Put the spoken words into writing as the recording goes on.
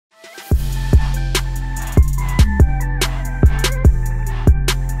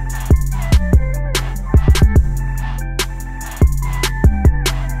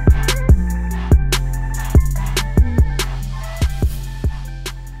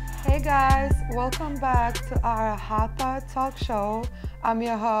guys, welcome back to our HotPot Talk show. I'm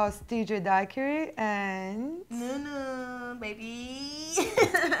your host, DJ DaiQuiri, and Nunu, baby.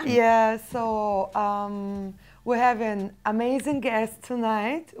 yeah, so we have an amazing guest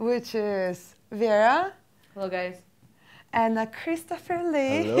tonight, which is Vera. Hello, guys. And Christoper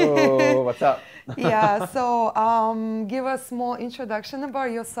Lee. Hello, what's up? Yeah, so give us more introduction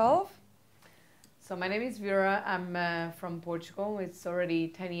about yourself. So my name is Vera. I'm from Portugal. It's already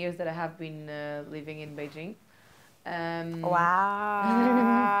 10 years that I have been living in Beijing.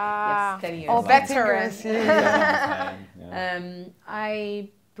 Wow. Yes, 10 years. Oh, Veteran. Yeah. I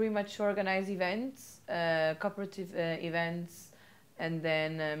pretty much organize events, cooperative events, and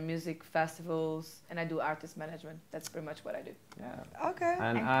then music festivals, and I do artist management. That's pretty much what I do. Yeah. Okay.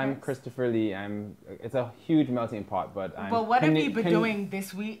 And I'm Christoper Lee. It's a huge melting pot, but what have you been doing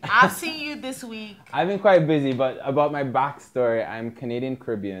this week? I've seen you this week. I've been quite busy, but about my backstory, I'm Canadian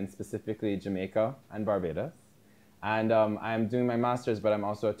Caribbean, specifically Jamaica and Barbados. And I'm doing my master's, but I'm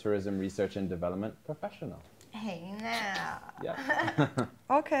also a tourism research and development professional. Hey, now. Yeah.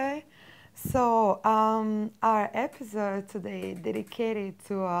 Okay. So our episode today dedicated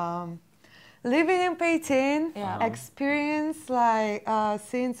to living in Beijing, experience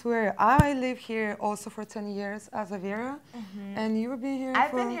since I live here also for 10 years as a Vera, and you've been here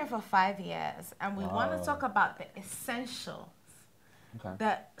I've been here for 5 years, and we want to talk about the essentials,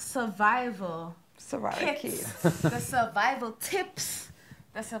 the survival kits, the survival tips,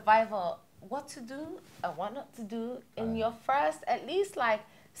 the survival what to do and what not to do in your first at least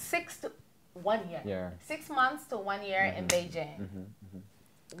 6 to 1 year. Yeah. 6 months to 1 year in Beijing.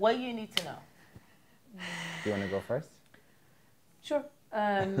 What you need to know? Do you want to go first? Sure.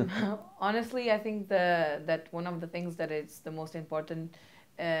 Honestly, I think that one of the things that is the most important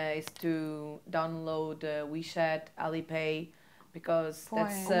is to download WeChat, Alipay, because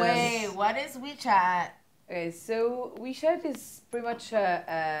that's... Wait, what is WeChat? Okay, so WeChat is pretty much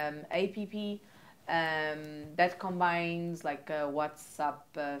an app that combines WhatsApp,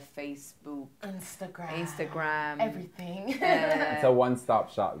 Facebook, Instagram, everything. It's a one-stop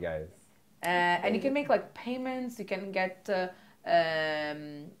shop, guys. And you can make payments. You can get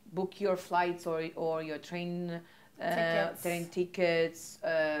book your flights or your train tickets.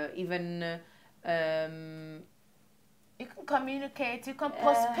 Even you can communicate. You can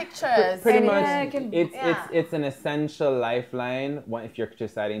post pictures. Pretty much, it's an essential lifeline. If you're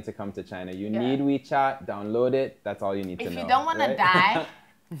deciding to come to China, you need WeChat. Download it. That's all you need to know. If you don't want to die,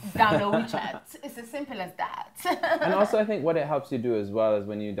 download WeChat. It's as simple as that. And also, I think what it helps you do as well is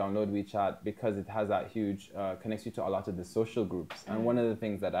when you download WeChat, because it has that huge connects you to a lot of the social groups. And one of the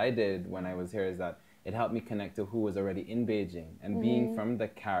things that I did when I was here is that it helped me connect to who was already in Beijing. And being from the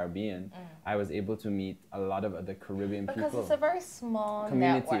Caribbean, I was able to meet a lot of other Caribbean people. Because it's a very small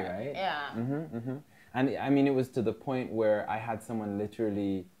community, network. right? Yeah. And I mean, it was to the point where I had someone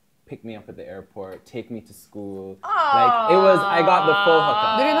literally pick me up at the airport, take me to school. I got the full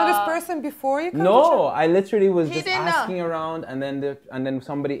hookup. Did you know this person before you come No, I literally was just didn't asking around, and then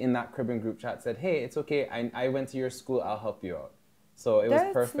somebody in that Caribbean group chat said, "Hey, it's okay. I went to your school. I'll help you out." So it was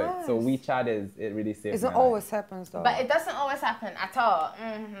perfect. Nice. So WeChat it really saved It my always life. happens though. But it doesn't always happen at all.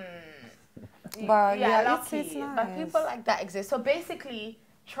 But lucky. it's nice. But people like that exist. So basically,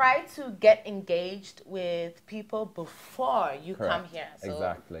 try to get engaged with people before you come here. So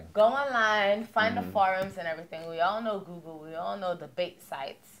exactly. Go online, find the forums and everything. We all know Google. We all know the bait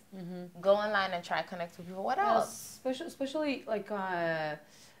sites. Go online and try to connect with people. What else? Especially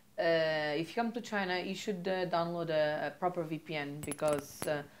if you come to China, you should download a proper VPN, because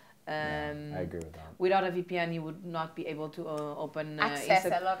I agree with that. Without a VPN, you would not be able to open Access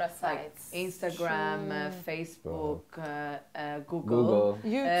a lot of sites. Instagram, Facebook, Google,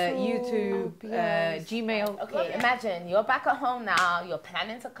 YouTube, Gmail. Okay, imagine you're back at home now. You're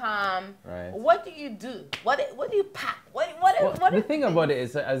planning to come. Right. What do you do? What do you pack? The thing about it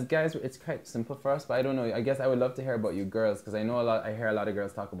is, as guys, it's quite simple for us. But I don't know. I guess I would love to hear about you girls, because I know I hear a lot of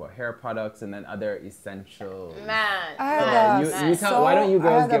girls talk about hair products and then other essentials. Man, why don't you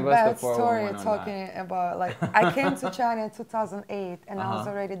girls give us the 411 story on talking that? about I came to China in 2008 and I was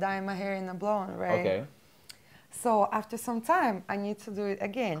already dyeing my hair in a blonde, right? Okay. So after some time, I need to do it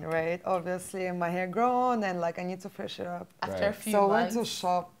again, right? Obviously, my hair grown and I need to fresh it up. After a few months. So I went to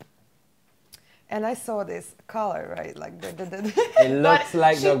shop and I saw this color, right? It looks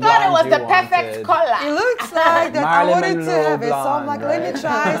like she thought it was the perfect color. It looks like that. I wanted to have it, so I'm like, let me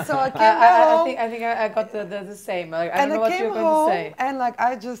try. So I came home. I think I got the same. I don't know what you're going to say. And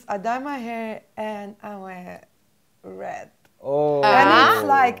I dyed my hair and I went red. Oh. And it's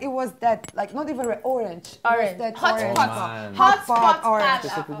like, it was that, like, not even orange. Orange. HotPot orange.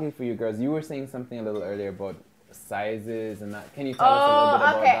 Specifically for you girls, you were saying something a little earlier about sizes and that. Can you tell us a little bit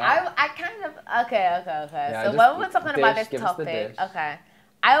about that? I kind of, okay. Yeah, so when we were talking about this topic,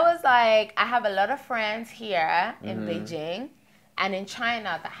 I was like, I have a lot of friends here in Beijing and in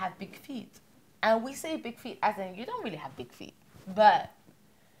China that have big feet. And we say big feet as in, you don't really have big feet. But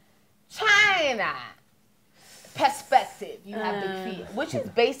China perspective, you have big feet, which is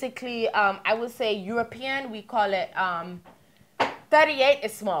basically, I would say European, we call it 38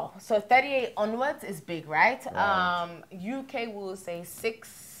 is small. So 38 onwards is big, right? UK will say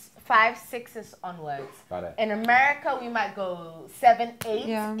 5, 6 is onwards. Got it. In America, we might go 7,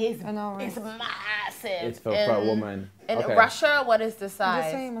 8 is massive. It's for a woman. In Russia, what is the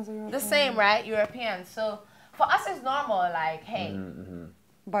size? The same as a European. The same, right? European. So for us, it's normal. Like, hey,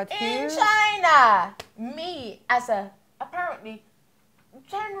 but in China, me as a apparently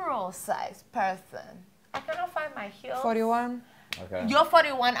general size person, I cannot find my heels. 41. Okay. You're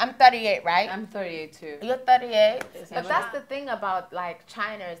 41. I'm 38, right? I'm 38 too. You're 38. But that's the thing about like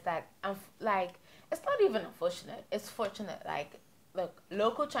China is that like it's not even unfortunate. It's fortunate. Like, look,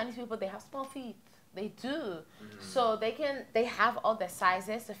 local Chinese people, they have small feet. They do. So they have all the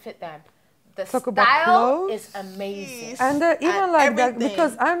sizes to fit them. The style is amazing. And even like that,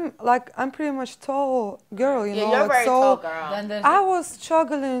 because I'm pretty much tall girl, you know. You're like, very so tall girl. I was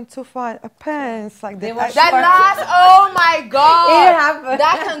struggling to find a pants like that. Oh my God.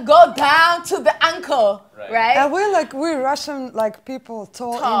 That can go down to the ankle, right? And we're Russian like people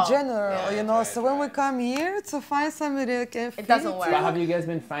tall in general, you know. So when we come here to find somebody that can fit, it doesn't work. But have you guys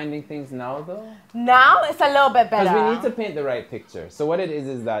been finding things now though? Now it's a little bit better. Because we need to paint the right picture. So what it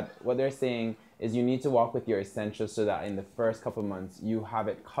is that what they're saying is you need to walk with your essentials so that in the first couple months you have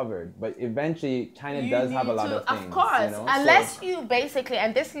it covered. But eventually China does have a lot of things. Of course, you know? unless you basically,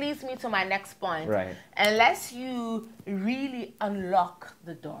 and this leads me to my next point, right? Unless you really unlock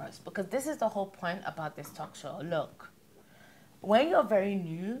the doors, because this is the whole point about this talk show. Look, when you're very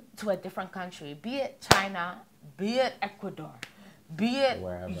new to a different country, be it China, be it Ecuador, be it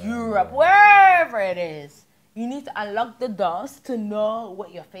Europe, wherever it is, you need to unlock the doors to know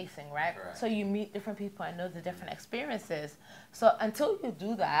what you're facing, right? Correct. So you meet different people and know the different experiences. So until you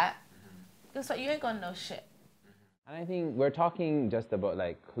do that, guess what? You ain't gonna know shit. And I think we're talking just about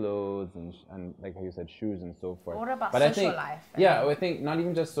like clothes and like how you said, shoes and so forth. What about social life? Yeah, I think not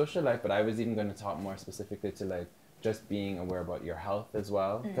even just social life, but I was even going to talk more specifically to like just being aware about your health as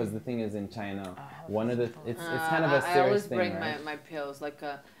well. Because the thing is in China, it's kind of a serious thing, I always bring right? my pills, like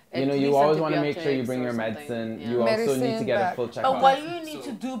you know, you always want to make sure you bring your medicine. You also need to get a full checkup. But what you need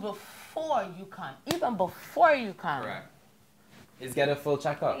to do before you come, even before you come, is get a full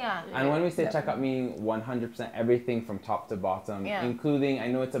checkup. Yeah. And when we say checkup, meaning 100% everything from top to bottom, including, I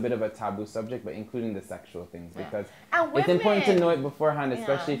know it's a bit of a taboo subject, but including the sexual things, because it's important to know it beforehand,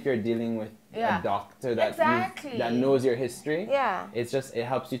 especially if you're dealing with a doctor that knows your history. Yeah. It's just, it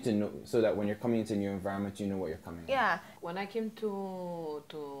helps you to know, so that when you're coming into a new environment, you know what you're coming in. Yeah. When I came to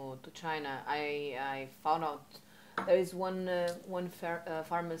China, I found out there is one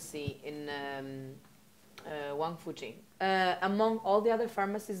pharmacy in Wangfujing. Among all the other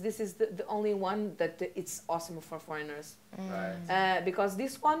pharmacies, this is the only one that it's awesome for foreigners. Right. Because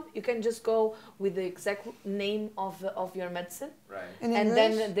this one, you can just go with the exact name of your medicine. Right. And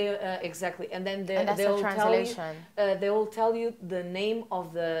then they will tell you the name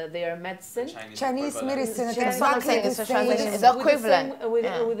of their medicine. Chinese medicine. It's equivalent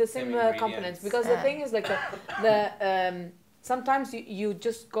with the same components. Because the thing is like sometimes you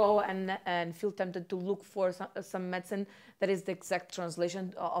just go and feel tempted to look for some medicine that is the exact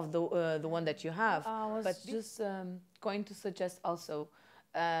translation of the one that you have. But just going to suggest also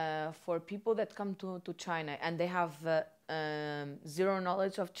for people that come to China and they have zero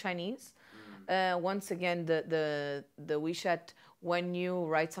knowledge of Chinese, once again the WeChat, when you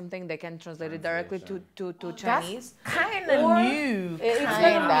write something, they can translate it directly to Chinese. That's kind of new. It's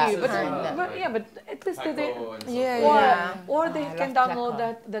kind of new, but at least or they can download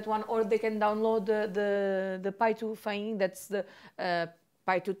that one, or they can download the Baidu fanyi. That's the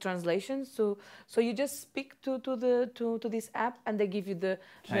Baidu translation. So you just speak to this app, and they give you the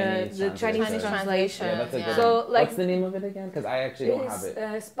Chinese translation. Yeah, that's a good one. What's the name of it again? Because I actually don't have it.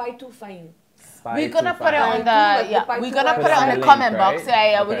 Baidu fanyi. We're gonna put it on we're gonna put it on the comment box.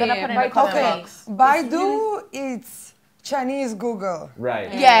 We're gonna put it in the comment box. Baidu, it's Chinese Google.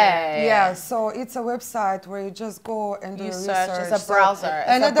 Right. Yeah. So it's a website where you just go and do research. It's a browser.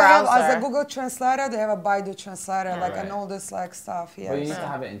 And then they have, as a Google translator, they have a Baidu translator, and all this stuff. Yeah. But you need to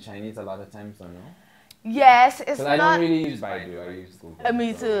have it in Chinese a lot of times, don't you? Yes, it's not. I don't really use Baidu. I use Google.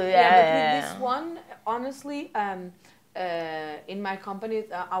 Me too. But with this one, honestly, in my company,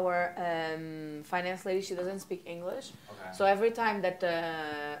 our finance lady, she doesn't speak English. Okay. So every time that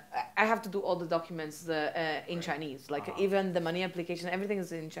I have to do all the documents in Chinese, like even the money application, everything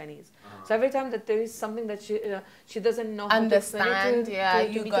is in Chinese. So every time that there is something that she doesn't know how to explain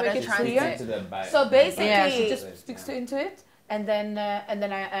it, you gotta translate. So basically, she just speaks into it. And then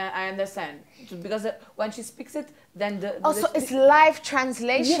I understand, because when she speaks it, then so it's live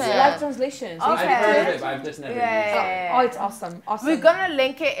translation. Yes, live translation. So okay. I've heard of it, but I've just never used it. Oh, it's awesome. We're gonna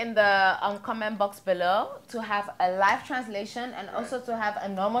link it in the comment box below to have a live translation and also to have a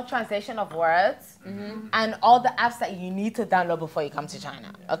normal translation of words and all the apps that you need to download before you come to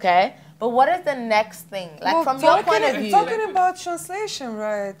China. Okay. But what is the next thing? Like from your point of view. Talking about translation,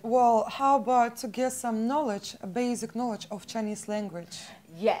 right? Well, how about to get some knowledge, a basic knowledge of Chinese language?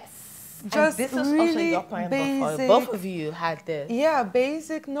 Yes. Just and this is really also your point before. Both of you had this. Yeah,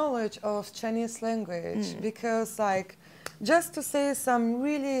 basic knowledge of Chinese language. Because like, just to say some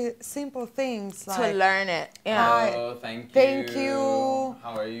really simple things like to learn it. Yeah. Oh, thank you. Thank you.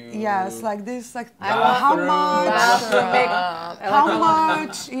 How are you? Yes, like this, like how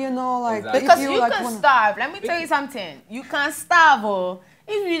much, you know, like exactly. Because if you like, can starve. Let me tell you something. You can starve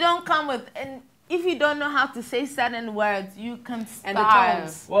if you don't come with and if you don't know how to say certain words, you can starve. And the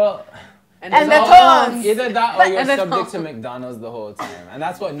tones. Well. And the tones. Either that or you're subject to McDonald's the whole time. And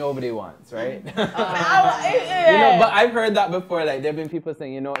that's what nobody wants, right? You know, but I've heard that before. Like, there have been people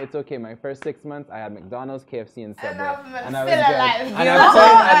saying, you know, it's okay. My first 6 months, I had McDonald's, KFC, and Subway. And I was good. And I've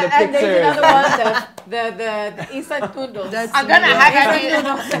turned at the pictures. And there's another one, the inside noodles. I'm going to have you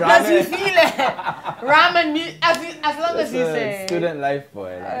because you feel it. Ramen, as long as you say. Student life,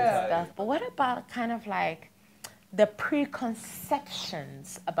 boy. But what about kind of like the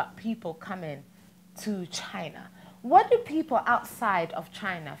preconceptions about people coming to China? What do people outside of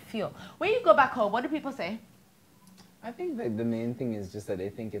China feel? When you go back home, what do people say? I think that the main thing is just that they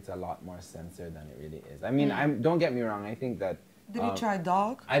think it's a lot more censored than it really is. I mean, don't get me wrong. I think that... Did you try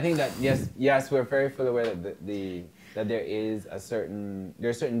dog? I think that, yes, we're very fully aware that that there is certain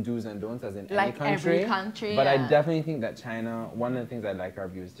do's and don'ts as in like any country. Every country, but I definitely think that China, one of the things I'd like our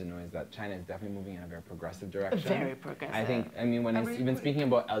viewers to know is that China is definitely moving in a very progressive direction. Very progressive. I mean, when it's even speaking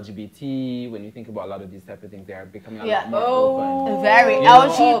about LGBT, when you think about a lot of these type of things, they are becoming a lot more open. Very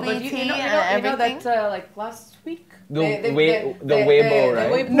LGBT you know that like last week? The Weibo,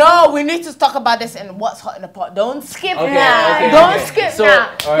 right? No, we need to talk about this in What's Hot in the Pot. Don't skip now. Don't skip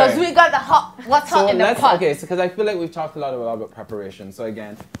now. Because we got the What's Hot in the Pot. Okay, so because I feel like we've talked a lot about preparation. So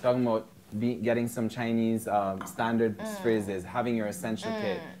again, talking about getting some Chinese standard phrases, having your essential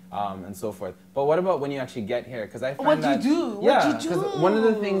kit, and so forth. But what about when you actually get here? Because I find what you do? Because one of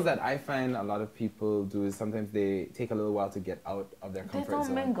the things that I find a lot of people do is sometimes they take a little while to get out of their comfort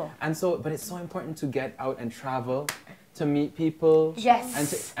zone. Mingle. And so, but it's so important to get out and travel, to meet people,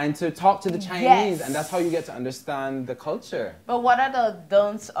 and to talk to the Chinese, and that's how you get to understand the culture. But what are the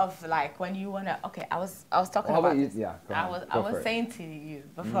don'ts of like when you wanna? Okay, I was talking about this. Yeah, I was saying to you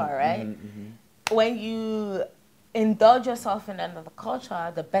before, right? When you indulge yourself in another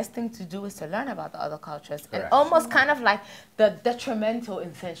culture, the best thing to do is to learn about the other cultures. Correct. And almost kind of like the detrimental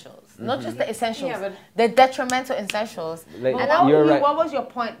essentials, not just the essentials, the detrimental essentials. Like, and what was your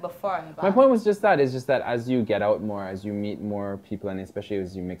point before? About? My point was just that, it's just that as you get out more, as you meet more people, and especially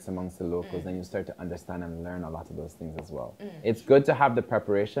as you mix amongst the locals, then you start to understand and learn a lot of those things as well. It's good to have the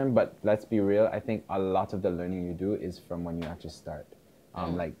preparation, but let's be real, I think a lot of the learning you do is from when you actually start,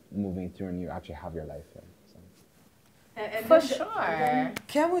 like moving through and you actually have your life here. For sure.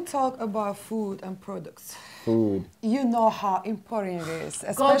 Can we talk about food and products? Food. You know how important it is,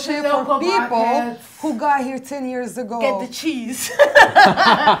 especially for people who got here 10 years ago. Get the cheese. Eat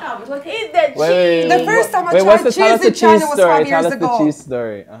the cheese. The first time I tried cheese in China was 5 years ago. Tell us the cheese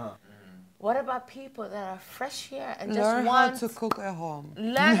story. What about people that are fresh here and learn just want how to cook at home?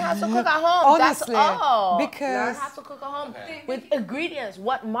 Learn how to cook at home. Honestly, that's all. Because learn how to cook at home with ingredients.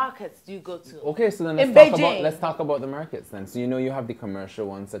 What markets do you go to? Okay, so then let's talk about the markets then. So you know you have the commercial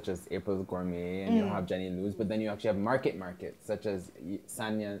ones such as April's Gourmet, and you have Jenny Lou's, but then you actually have markets such as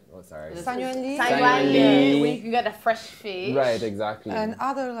Sanyuan Li, where you can get a fresh fish. Right, exactly. And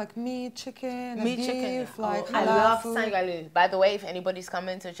other like meat, chicken, beef, like I love Sanyuan Li. By the way, if anybody's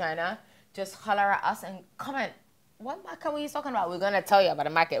coming to China, just holler at us and comment. What market were you talking about? We're going to tell you about the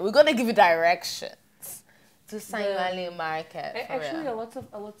market. We're going to give you directions to Sanyuan Li market. Actually, a lot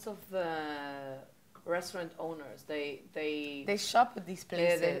of restaurant owners, they shop at these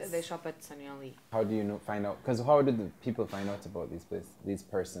places. They shop at Sanyuan Li. How do you find out? Because how did the people find out about these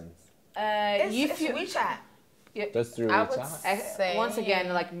persons? It's WeChat. Just through WeChat? Once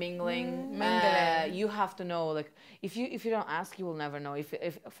again, like mingling. You have to know, like, if you don't ask, you will never know.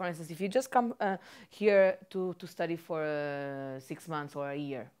 If for instance, if you just come here to study for 6 months or a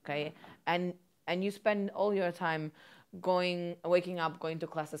year, okay, and you spend all your time waking up, going to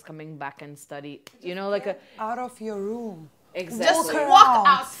classes, coming back and study, you know, like out of your room. Exactly. Just walk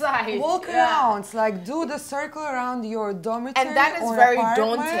outside. Walk around, like do the circle around your dormitory. And that is very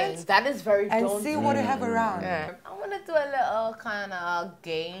daunting. That is very daunting. And see what you have around. I want to do a little kind of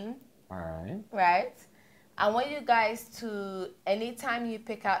game. All right. Right? I want you guys to, anytime you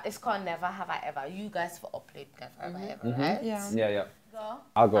pick out, it's called Never Have I Ever. You guys for upload Never Have I Ever, right? Yeah. Go.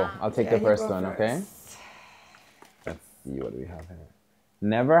 I'll go. I'll take the first one, okay? Let's see what we have here.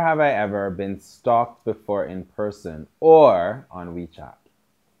 Never have I ever been stalked before in person or on WeChat.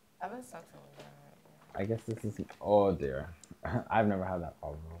 I've been stalked on WeChat. I guess this is, oh dear. I've never had that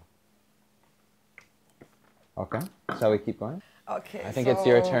problem. Okay, shall we keep going? Okay. I think it's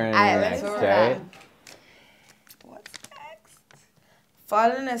your turn next, right? What's next?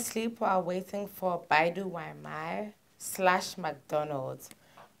 Falling asleep while waiting for Baidu Waimai / McDonald's,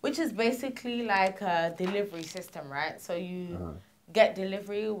 which is basically like a delivery system, right? So you get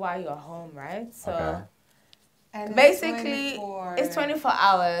delivery while you're home, right? So and basically it's 24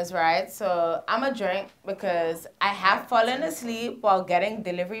 hours, right? So I'm a drink because I have fallen asleep while getting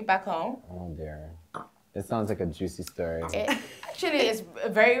delivery back home. Oh dear. It sounds like a juicy story. Actually, it's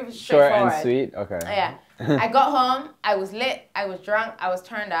very short and sweet. Okay. Yeah. I got home, I was lit, I was drunk, I was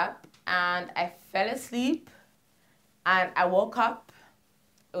turned up, and I fell asleep, and I woke up.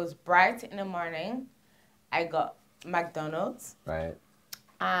 It was bright in the morning. I got McDonald's. Right.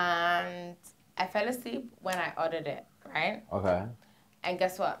 And I fell asleep when I ordered it, right? Okay. And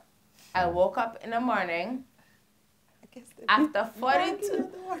guess what? I woke up in the morning. After 42.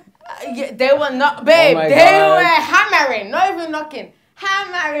 They were not, babe. Oh they were hammering, not even knocking.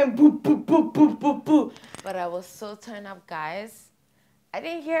 Hammering, boop, boop, boop, boop, boop, boop. But I was so turned up, guys. I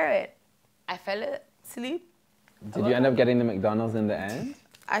didn't hear it. I fell asleep. Did you end up getting the McDonald's in the end?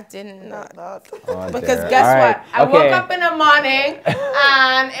 I didn't know that. Oh, because guess what? I woke up in the morning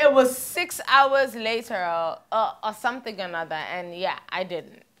and it was 6 hours later or something or another. And yeah, I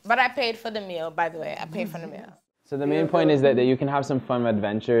didn't. But I paid for the meal, by the way. I paid for the meal. So the main point is that you can have some fun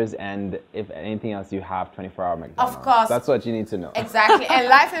adventures, and if anything else, you have 24-hour McDonald's. Of course. That's what you need to know. Exactly. And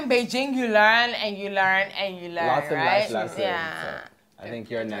life in Beijing, you learn and you learn and you learn, Lots of right? life lessons. Yeah. So I think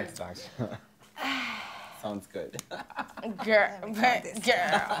you're next, actually. Sounds good. Girl.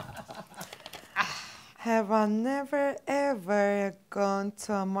 Have I never ever gone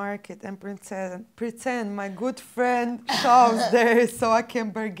to a market and pretend my good friend shops there so I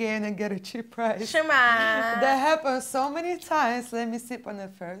can bargain and get a cheap price? Shema. That happens so many times. Let me sip on it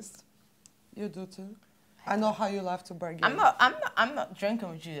first. You do too. I know how you love to bargain. I'm not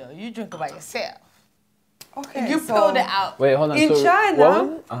drinking with you though. You drink by yourself. Okay. You pulled it out. Wait, hold on. In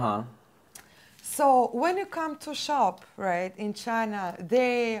China. So when you come to shop, right, in China,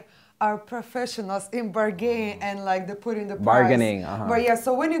 they are professionals in bargaining and like they put in the price. Bargaining. But yeah,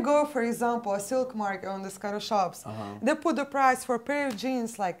 so when you go, for example, a silk market on this kind of shops, they put the price for a pair of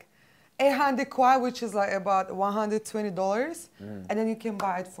jeans like 800 kwai, which is like about $120, and then you can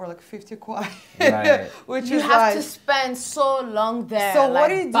buy it for like 50 kwai. Right. Which you is have like, to spend so long there. So like what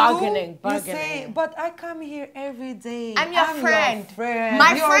do you do? Bargaining. You say, but I come here every day. I'm your friend.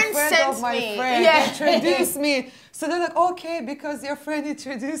 My friend sent of me. Friend. Yeah. Introduce me. So they're like, okay, because your friend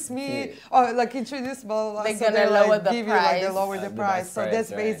introduced me, or like introduced blah blah blah. They're so gonna they lower like the give price. you like they lower the price. So price, that's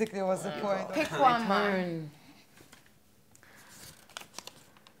right. basically what's the point. Pick one, man.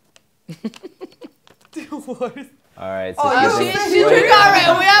 What? All right. So she drink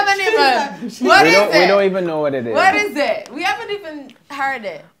already. We haven't even. What is it? We don't even know what it is. What is it? We haven't even heard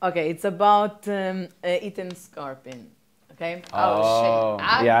it. Okay, it's about eating scorpion. Okay. Oh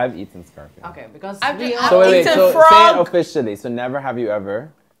shit. Yeah, I've eaten scorpion. Okay, because I've wait, eaten so frog. say it officially. So never have you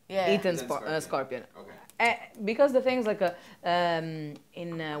ever eaten scorpion. Okay. Because the thing is like in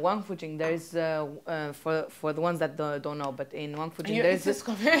Wangfujing there is for the ones that don't know, but in Wangfujing there is this.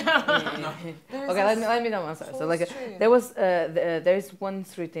 Okay, let me know one second. So like there is one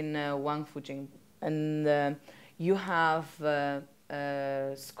street in Wangfujing, and you have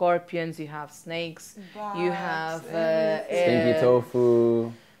scorpions, you have snakes, you have stinky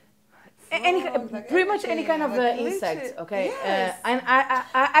tofu. Pretty much any kind of insect, okay? Yes. And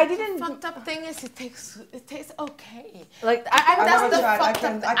I didn't. The fucked up thing is it tastes okay. Like that's the fucked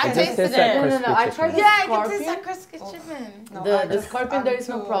up. I tasted it. No. I tried the scorpion. It tastes like crispy chicken. The scorpion, there is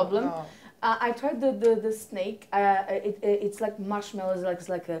no problem. I tried the snake. It's like marshmallows. Like it's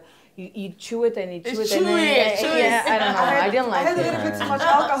like you chew it and you chew it. I don't know. I didn't like it. I had a little bit too much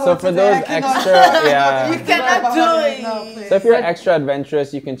alcohol. So for those extra, you cannot do it. So if you're extra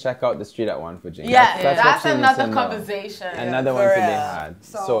adventurous, you can check out the street at Unforgettable. Yeah, that's another conversation. Another one to be had.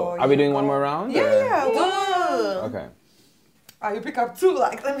 So are we doing one more round? Yeah, one more round. Okay. You pick up two,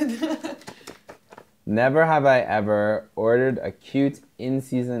 like, let me do. Never have I ever ordered a cute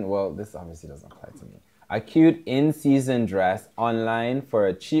in-season, well, this obviously doesn't apply to me. A cute in-season dress online for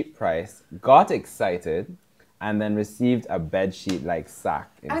a cheap price, got excited, and then received a bedsheet like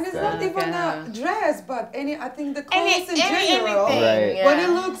sack instead. And it's not even a dress, but I think the clothes in general. Right. Yeah. But it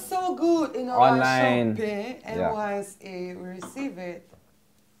looks so good, online shopping, and once we receive it.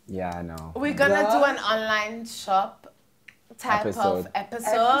 Yeah, I know. We're gonna do an online shop type of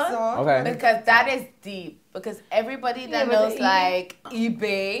episode. Okay. Because that is deep. Because everybody that knows like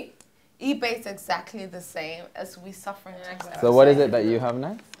eBay is exactly the same as we suffering next. So what is it that you have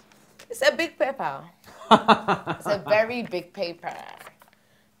next? It's a big paper. It's a very big paper.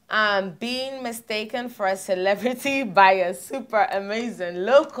 Being mistaken for a celebrity by a super amazing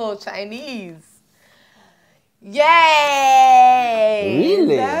local Chinese. Yay!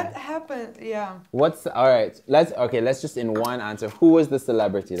 Really? That happened, yeah. Let's just in one answer. Who was the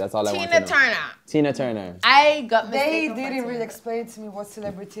celebrity? That's all I want to know. Tina Turner. Tina Turner. I got They mistaken. didn't really explain to me what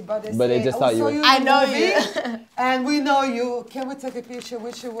celebrity, but they just thought you were. I know you. And we know you. Can we take a picture?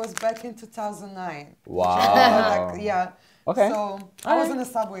 Which it was back in 2009. Wow. Yeah. Okay. So I was in the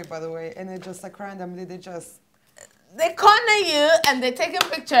subway, by the way, and it just like randomly they corner you and they're taking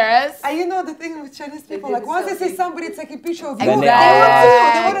pictures. And you know the thing with Chinese people, like once they see somebody taking a picture of you, Then they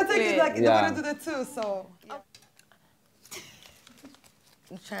want to take it, like they want to do that too. So.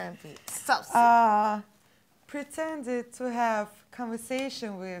 I'm trying to be pretended to have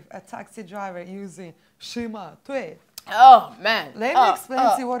conversation with a taxi driver using Shima Tui. Oh man. Let me explain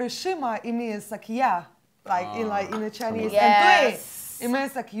to you what a Shima it means like in the Chinese. Yes. And Tui, it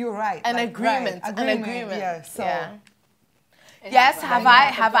means like you're right. An like, agreement. Right. An agreement. Yeah. So. Yeah. Yes, have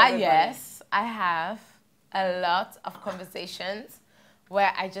I? Yes, I have a lot of conversations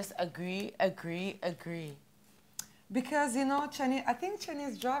where I just agree. Because I think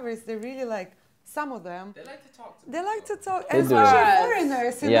Chinese drivers, they really like, some of them. They like to talk. And especially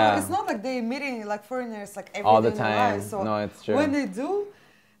foreigners, you know, it's not like they're meeting like foreigners like every all the day time. in their lives. So no, it's true. when they do,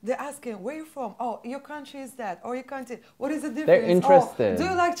 they're asking, where you from? Oh, your country is that. Or your country, what is the difference? They're interested. Oh, do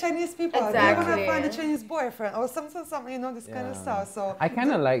you like Chinese people? Exactly. Do you want to find a Chinese boyfriend? Or something, you know, this kind of stuff. So I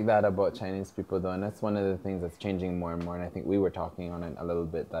kind of like that about Chinese people, though, and that's one of the things that's changing more and more. And I think we were talking on it a little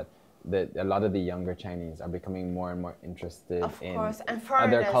bit, that a lot of the younger Chinese are becoming more and more interested in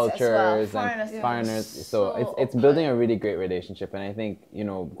other cultures and foreigners. So it's building a really great relationship. And I think, you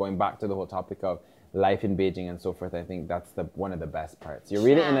know, going back to the whole topic of life in Beijing and so forth, I think that's one of the best parts. You're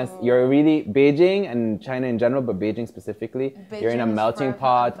really Beijing and China in general, but Beijing specifically, you're in a melting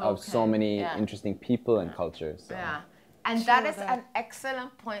pot of so many interesting people and cultures. So. Yeah. And that is an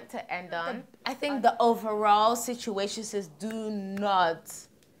excellent point to end on. I think the overall situation is do not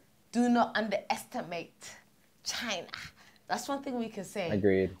underestimate China. That's one thing we can say.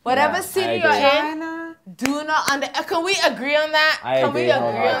 Agreed. Whatever city you're in, do not can we agree on that? Can we agree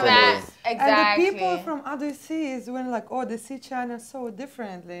on that? Exactly. And the people from other cities, when like, they see China so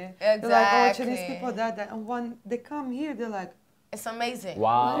differently. Exactly. They're like, Chinese people that. And when they come here, they're like, it's amazing.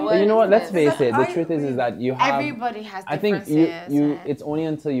 Wow. But you know what? Let's face it. The truth is that you have. Everybody has differences. I think you it's only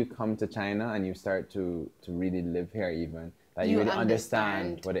until you come to China and you start to really live here even that you really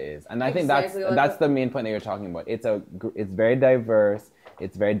understand what it is. And I think that's the main point that you're talking about. It's very diverse.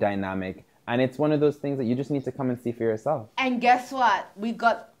 It's very dynamic. And it's one of those things that you just need to come and see for yourself. And guess what? We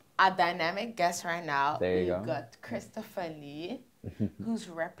got a dynamic guest right now. There you go. We got Christoper Lee, who's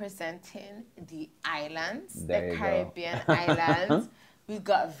representing the islands, the Caribbean islands. We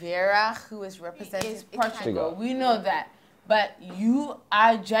got Vera, who is representing Portugal. We know that. But you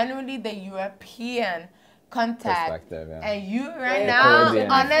are generally the European contact. And you right now,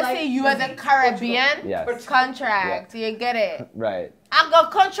 Caribbean. Honestly, you are the Caribbean contract. You get it? Right. I'm going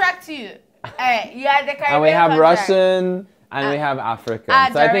to contract you. Hey, you are the Caribbean and we have contract. Russian and we have African.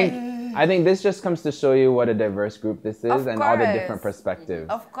 So I think this just comes to show you what a diverse group this is and all the different perspectives.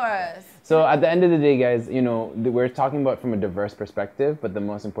 Of course. So at the end of the day, guys, you know, we're talking about from a diverse perspective, but the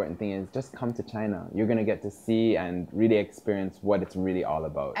most important thing is just come to China. You're going to get to see and really experience what it's really all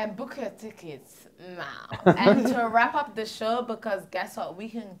about. And book your tickets now. And to wrap up the show, because guess what? We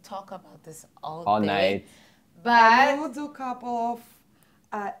can talk about this all day. Night. But we'll do a couple of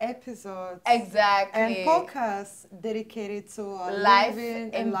episodes and podcasts dedicated to life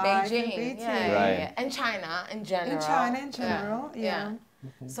living in life Beijing. in Beijing. Yeah. And China in general. Yeah.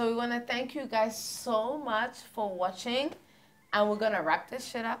 So we want to thank you guys so much for watching. And we're going to wrap this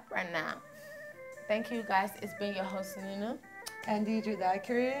shit up right now. Thank you guys. It's been your host, Nunu. And DJ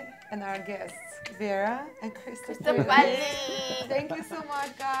DaiQuiri. And our guests, Vera and Christoper. Bye. Thank you so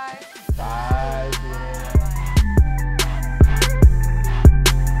much, guys. Bye.